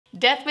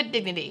Death with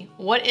dignity.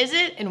 What is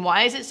it and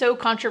why is it so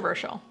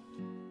controversial?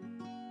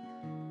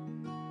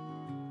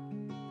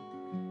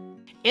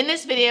 In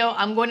this video,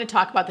 I'm going to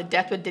talk about the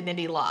death with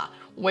dignity law.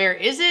 Where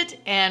is it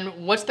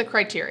and what's the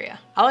criteria?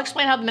 I'll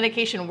explain how the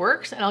medication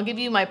works and I'll give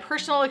you my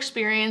personal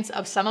experience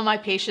of some of my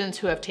patients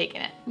who have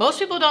taken it. Most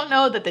people don't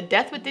know that the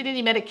death with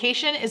dignity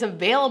medication is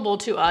available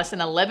to us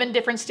in 11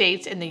 different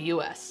states in the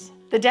US.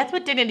 The death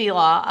with dignity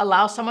law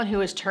allows someone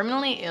who is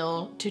terminally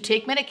ill to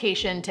take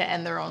medication to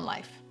end their own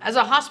life. As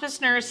a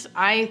hospice nurse,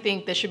 I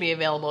think this should be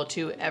available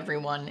to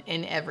everyone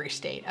in every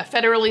state. A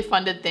federally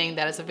funded thing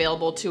that is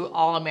available to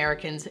all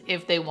Americans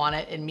if they want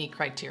it and meet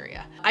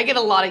criteria. I get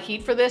a lot of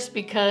heat for this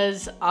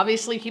because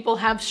obviously people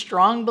have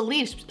strong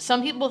beliefs.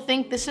 Some people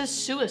think this is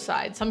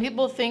suicide. Some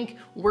people think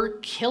we're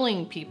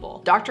killing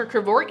people. Dr.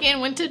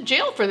 Kevorkian went to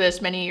jail for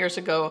this many years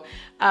ago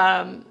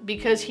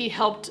because he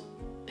helped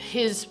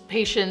his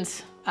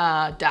patients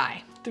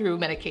die through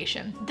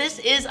medication. This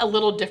is a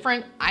little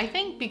different, I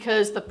think,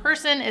 because the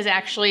person is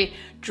actually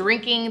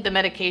drinking the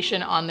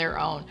medication on their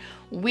own.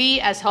 We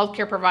as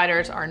healthcare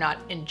providers are not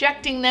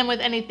injecting them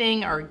with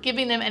anything or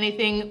giving them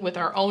anything with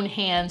our own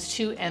hands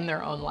to end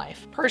their own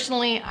life.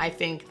 Personally, I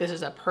think this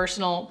is a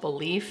personal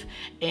belief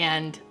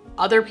and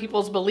other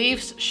people's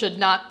beliefs should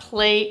not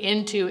play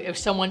into if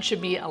someone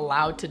should be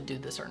allowed to do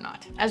this or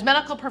not. As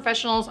medical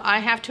professionals, I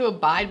have to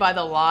abide by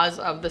the laws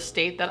of the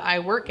state that I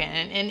work in.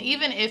 And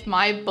even if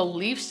my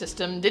belief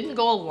system didn't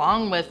go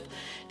along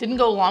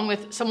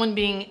with someone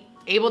being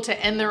able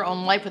to end their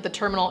own life with a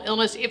terminal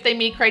illness, if they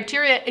meet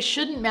criteria, it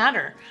shouldn't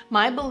matter.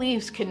 My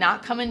beliefs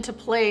cannot come into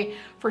play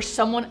for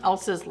someone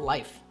else's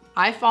life.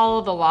 I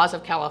follow the laws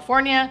of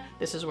California.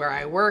 This is where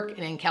I work,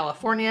 and in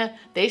California,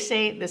 they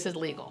say this is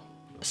legal.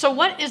 So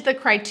what is the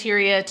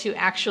criteria to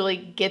actually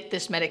get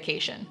this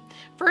medication?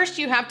 First,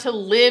 you have to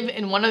live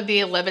in one of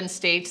the 11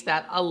 states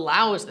that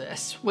allows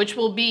this, which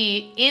will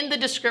be in the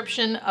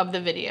description of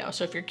the video.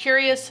 So if you're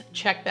curious,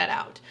 check that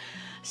out.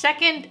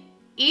 Second,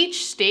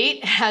 each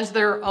state has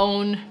their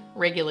own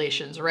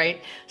regulations,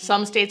 right?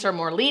 Some states are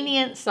more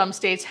lenient. Some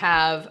states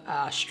have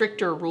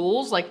stricter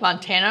rules, like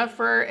Montana,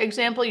 for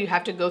example. You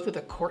have to go through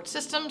the court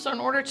systems in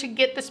order to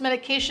get this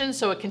medication,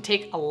 so it can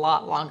take a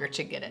lot longer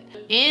to get it.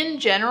 In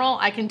general,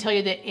 I can tell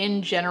you that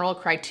in general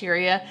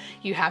criteria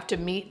you have to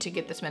meet to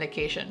get this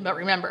medication. But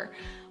remember,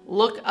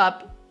 look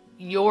up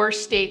your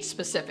state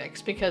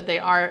specifics because they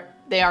are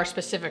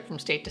specific from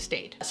state to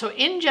state. So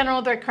in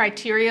general, the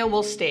criteria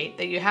will state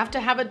that you have to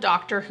have a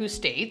doctor who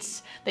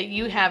states that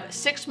you have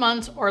 6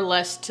 months or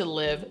less to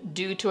live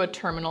due to a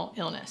terminal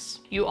illness.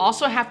 You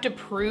also have to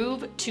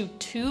prove to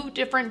 2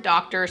 different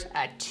doctors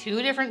at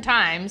 2 different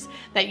times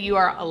that you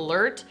are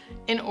alert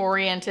and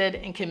oriented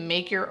and can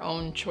make your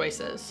own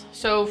choices.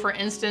 So for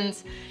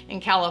instance, in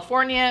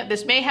California,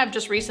 this may have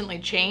just recently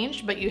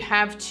changed, but you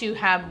have to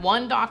have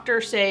one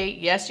doctor say,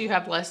 yes, you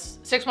have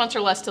 6 months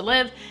or less to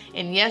live,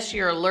 and yes,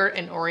 you're alert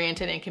and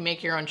oriented and can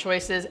make your own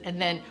choices. And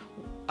then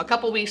a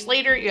couple weeks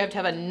later, you have to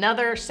have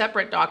another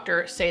separate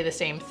doctor say the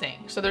same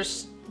thing. So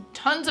there's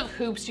tons of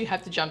hoops you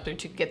have to jump through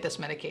to get this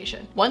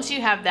medication. Once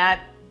you have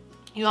that,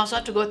 you also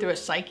have to go through a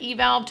psych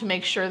eval to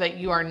make sure that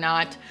you are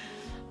not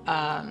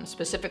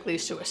specifically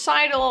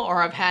suicidal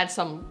or have had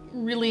some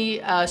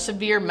really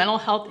severe mental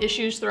health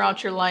issues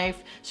throughout your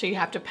life. So you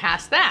have to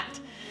pass that.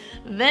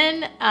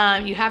 Then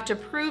you have to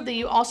prove that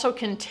you also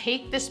can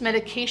take this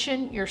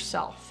medication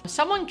yourself.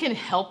 Someone can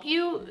help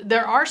you.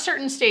 There are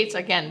certain states,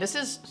 again, this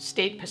is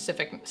state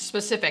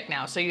specific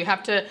now, so you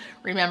have to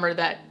remember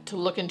that to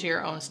look into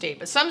your own state.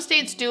 But some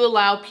states do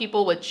allow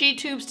people with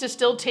G-tubes to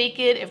still take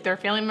it if their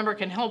family member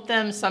can help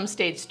them. Some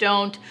states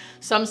don't.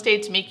 Some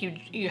states make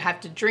you have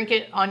to drink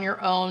it on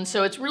your own,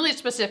 so it's really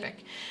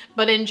specific.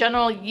 But in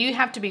general, you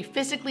have to be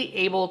physically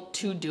able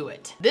to do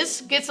it.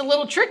 This gets a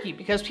little tricky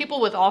because people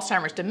with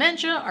Alzheimer's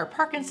dementia or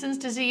Parkinson's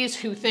disease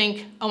who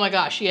think, oh my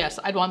gosh, yes,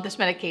 I'd want this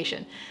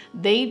medication.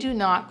 They do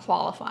not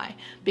qualify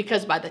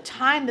because by the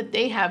time that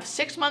they have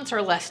 6 months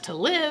or less to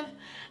live,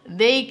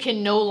 they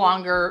can no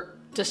longer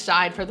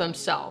decide for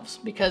themselves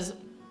because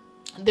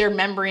their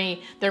memory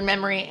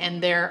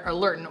and their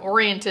alert and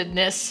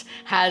orientedness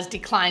has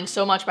declined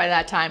so much by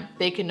that time,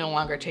 they can no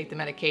longer take the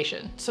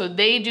medication. So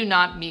they do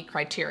not meet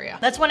criteria.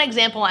 That's one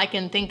example I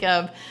can think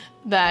of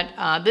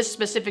that this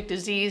specific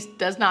disease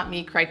does not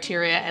meet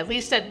criteria, at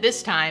least at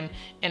this time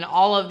in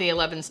all of the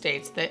 11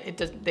 states,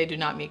 that they do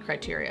not meet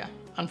criteria.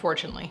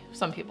 Unfortunately,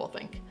 some people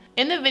think.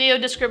 In the video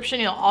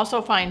description, you'll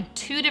also find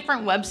 2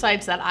 different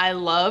websites that I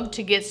love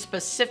to get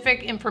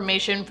specific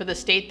information for the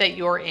state that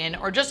you're in,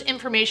 or just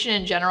information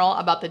in general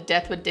about the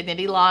death with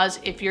dignity laws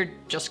if you're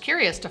just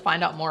curious to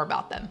find out more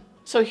about them.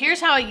 So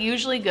here's how it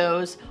usually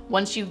goes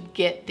once you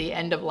get the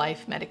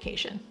end-of-life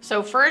medication.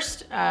 So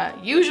first,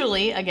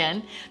 usually,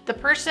 again, the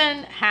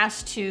person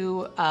has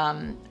to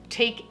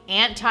take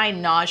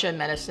anti-nausea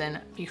medicine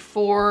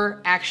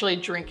before actually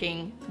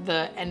drinking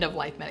the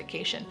end-of-life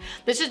medication.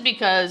 This is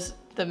because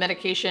The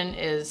medication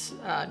is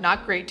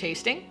not great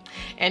tasting,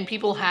 and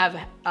people have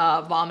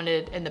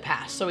vomited in the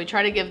past. So we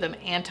try to give them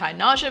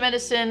anti-nausea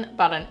medicine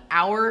about an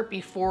hour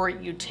before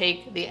you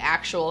take the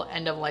actual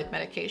end-of-life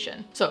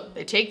medication. So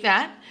they take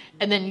that,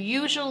 and then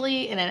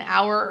usually in an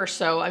hour or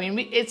so, I mean,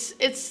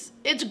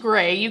 it's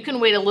gray. You can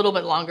wait a little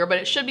bit longer, but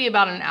it should be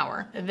about an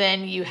hour.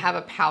 Then you have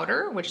a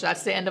powder, which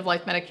that's the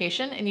end-of-life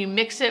medication, and you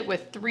mix it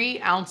with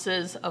 3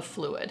 ounces of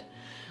fluid.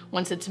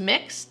 Once it's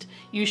mixed,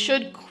 you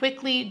should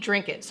quickly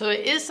drink it. So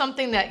it is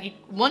something that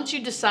once you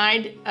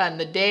decide on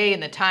the day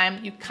and the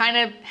time, you kind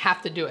of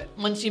have to do it.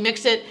 Once you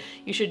mix it,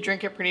 you should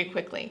drink it pretty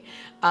quickly.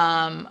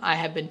 I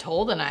have been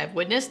told and I've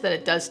witnessed that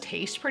it does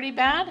taste pretty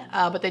bad,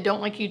 but they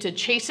don't like you to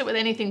chase it with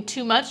anything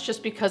too much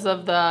just because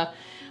of the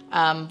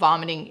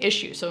vomiting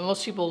issue. So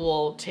most people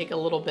will take a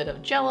little bit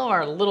of Jello or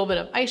a little bit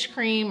of ice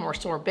cream or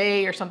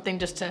sorbet or something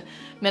just to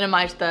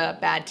minimize the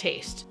bad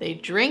taste. They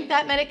drink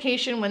that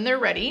medication when they're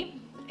ready.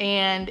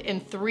 And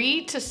in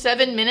 3 to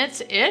 7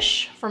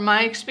 minutes-ish, from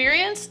my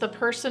experience, the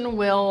person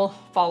will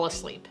fall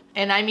asleep.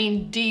 And I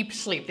mean deep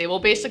sleep. They will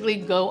basically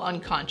go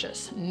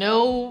unconscious.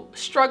 No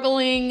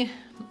struggling,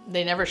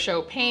 they never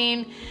show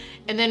pain.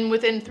 And then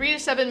within 3 to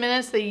 7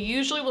 minutes, they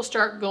usually will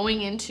start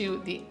going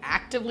into the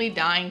actively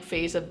dying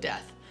phase of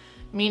death.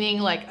 Meaning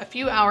like a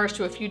few hours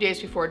to a few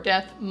days before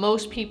death,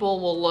 most people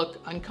will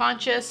look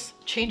unconscious,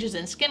 changes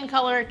in skin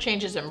color,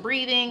 changes in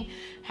breathing,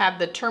 have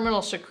the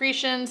terminal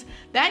secretions.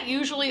 That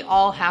usually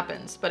all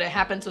happens, but it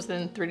happens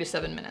within 3 to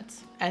 7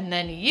 minutes. And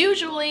then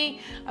usually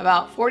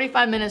about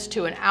 45 minutes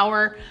to an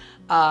hour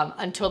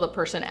until the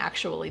person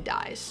actually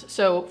dies.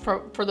 So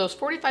for those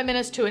 45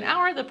 minutes to an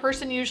hour, the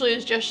person usually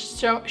is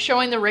just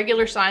showing the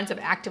regular signs of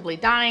actively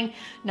dying,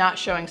 not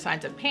showing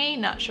signs of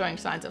pain, not showing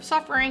signs of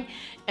suffering,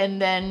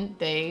 and then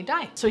they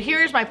die. So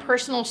here's my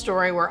personal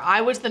story where I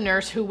was the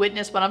nurse who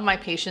witnessed one of my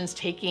patients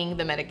taking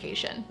the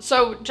medication.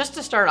 So just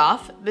to start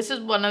off, this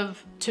is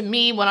to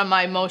me, one of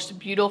my most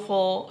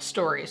beautiful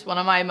stories, one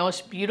of my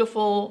most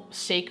beautiful,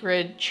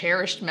 sacred,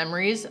 cherished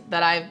memories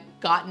that I've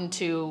gotten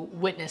to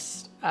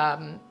witness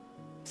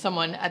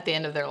someone at the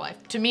end of their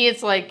life. To me,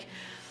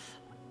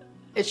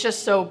 it's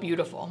just so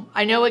beautiful.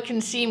 I know it can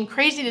seem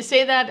crazy to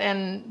say that,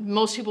 and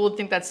most people would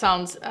think that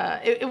sounds,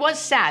 it was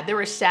sad. There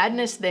was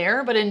sadness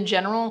there, but in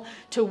general,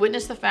 to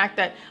witness the fact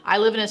that I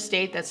live in a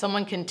state that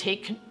someone can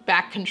take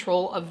back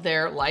control of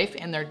their life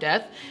and their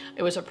death,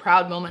 it was a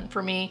proud moment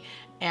for me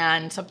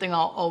and something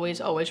I'll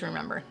always, always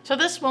remember. So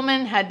this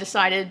woman had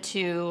decided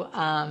to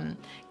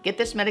get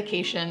this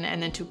medication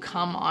and then to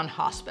come on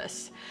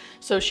hospice.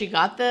 So she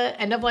got the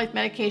end-of-life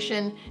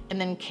medication and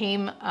then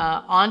came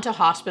onto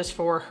hospice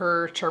for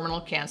her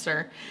terminal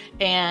cancer.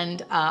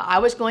 And I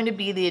was going to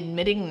be the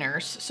admitting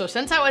nurse. So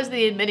since I was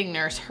the admitting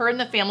nurse, her and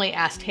the family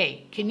asked,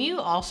 hey, can you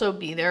also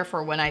be there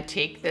for when I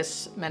take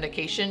this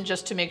medication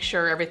just to make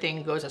sure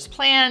everything goes as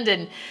planned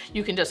and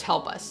you can just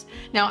help us?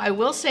 Now, I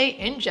will say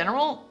in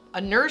general, a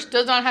nurse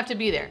does not have to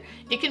be there.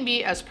 It can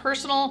be as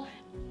personal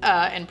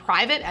and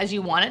private as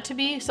you want it to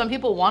be. Some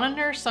people want a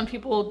nurse, some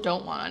people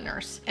don't want a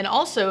nurse. And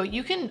also,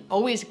 you can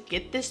always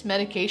get this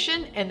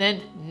medication and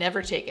then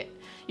never take it.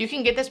 You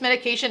can get this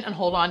medication and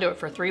hold on to it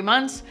for 3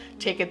 months,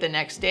 take it the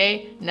next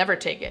day, never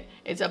take it.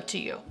 It's up to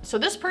you. So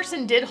this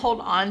person did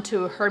hold on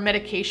to her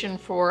medication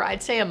for,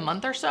 I'd say, a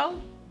month or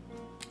so.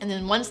 And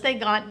then once they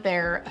got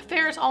their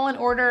affairs all in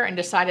order and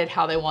decided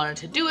how they wanted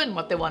to do it and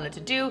what they wanted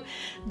to do,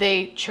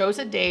 they chose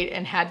a date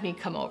and had me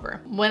come over.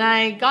 When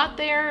I got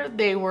there,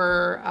 they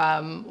were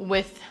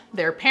with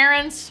their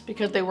parents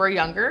because they were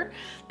younger,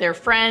 their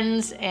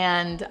friends,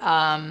 and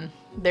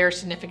their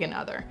significant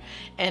other.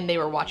 And they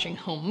were watching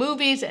home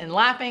movies and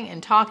laughing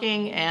and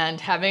talking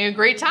and having a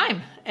great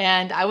time.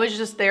 And I was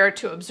just there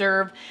to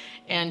observe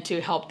and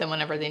to help them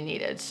whenever they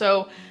needed.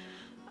 So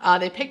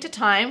they picked a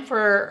time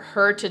for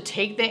her to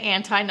take the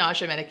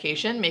anti-nausea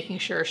medication, making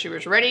sure she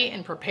was ready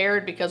and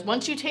prepared, because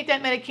once you take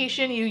that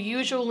medication, you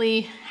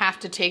usually have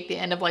to take the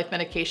end-of-life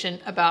medication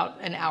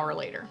about an hour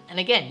later. And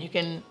again, you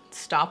can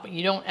stop,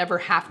 you don't ever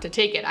have to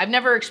take it. I've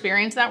never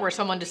experienced that where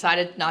someone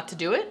decided not to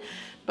do it,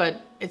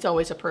 but it's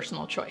always a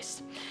personal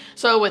choice.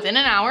 So within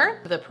an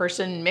hour, the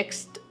person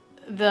mixed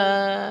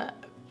the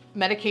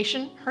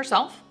medication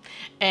herself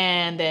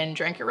and then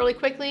drank it really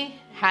quickly,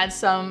 had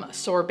some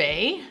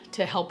sorbet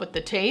to help with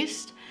the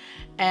taste,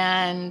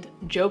 and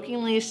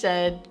jokingly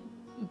said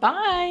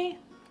bye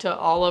to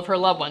all of her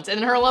loved ones.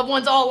 And her loved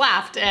ones all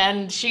laughed,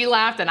 and she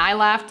laughed and I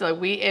laughed.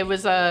 It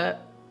was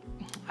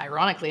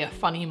ironically a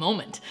funny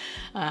moment.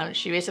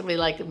 She basically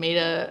made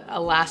a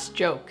last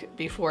joke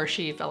before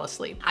she fell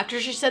asleep. After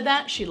she said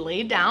that, she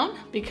laid down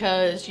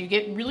because you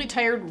get really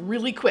tired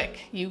really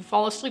quick. You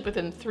fall asleep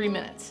within 3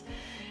 minutes.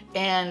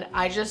 And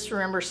I just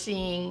remember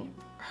seeing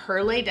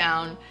her lay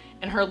down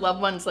and her loved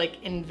ones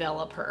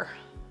envelop her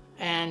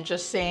and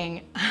just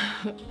saying,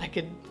 I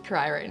could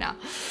cry right now.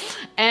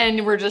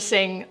 And we're just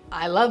saying,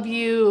 I love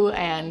you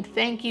and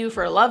thank you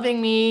for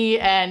loving me.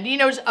 And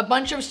just a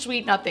bunch of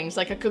sweet nothings,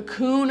 like a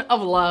cocoon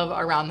of love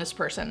around this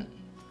person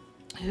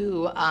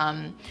who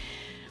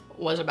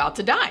was about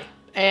to die.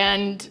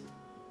 And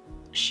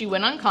She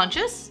went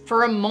unconscious.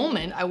 For a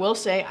moment, I will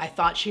say, I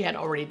thought she had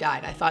already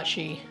died. I thought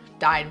she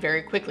died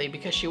very quickly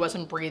because she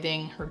wasn't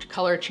breathing, her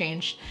color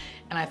changed,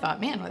 and I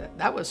thought, man,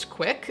 that was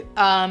quick.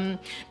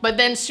 But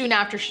then soon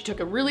after, she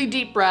took a really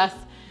deep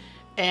breath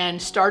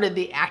and started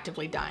the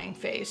actively dying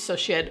phase. So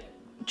she had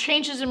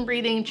changes in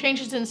breathing,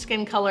 changes in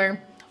skin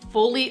color,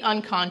 fully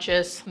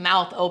unconscious,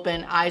 mouth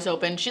open, eyes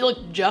open. She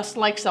looked just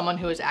like someone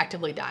who was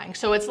actively dying.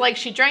 So it's like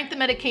she drank the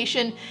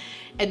medication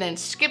and then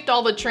skipped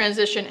all the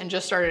transition and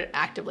just started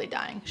actively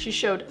dying. She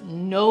showed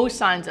no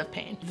signs of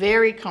pain,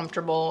 very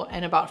comfortable.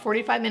 And about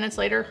 45 minutes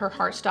later, her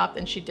heart stopped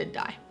and she did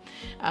die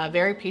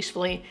very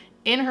peacefully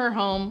in her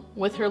home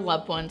with her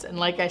loved ones. And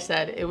like I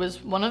said, it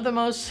was one of the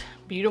most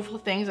beautiful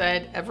things I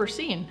had ever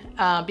seen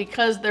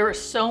because there was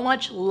so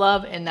much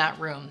love in that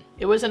room.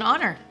 It was an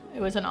honor. It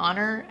was an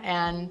honor.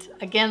 And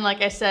again,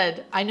 like I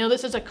said, I know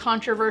this is a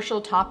controversial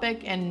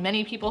topic and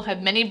many people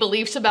have many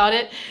beliefs about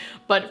it,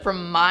 but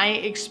from my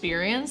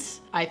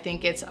experience, I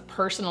think it's a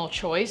personal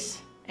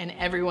choice and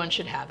everyone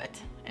should have it.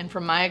 And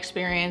from my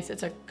experience,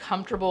 it's a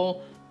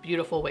comfortable,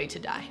 beautiful way to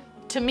die.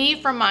 To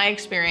me, from my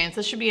experience,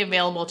 this should be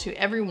available to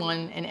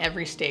everyone in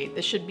every state.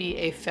 This should be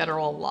a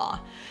federal law.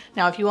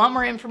 Now, if you want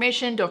more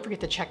information, don't forget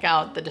to check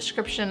out the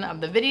description of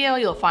the video.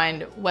 You'll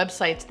find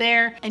websites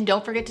there. And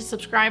don't forget to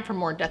subscribe for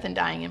more death and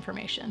dying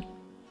information.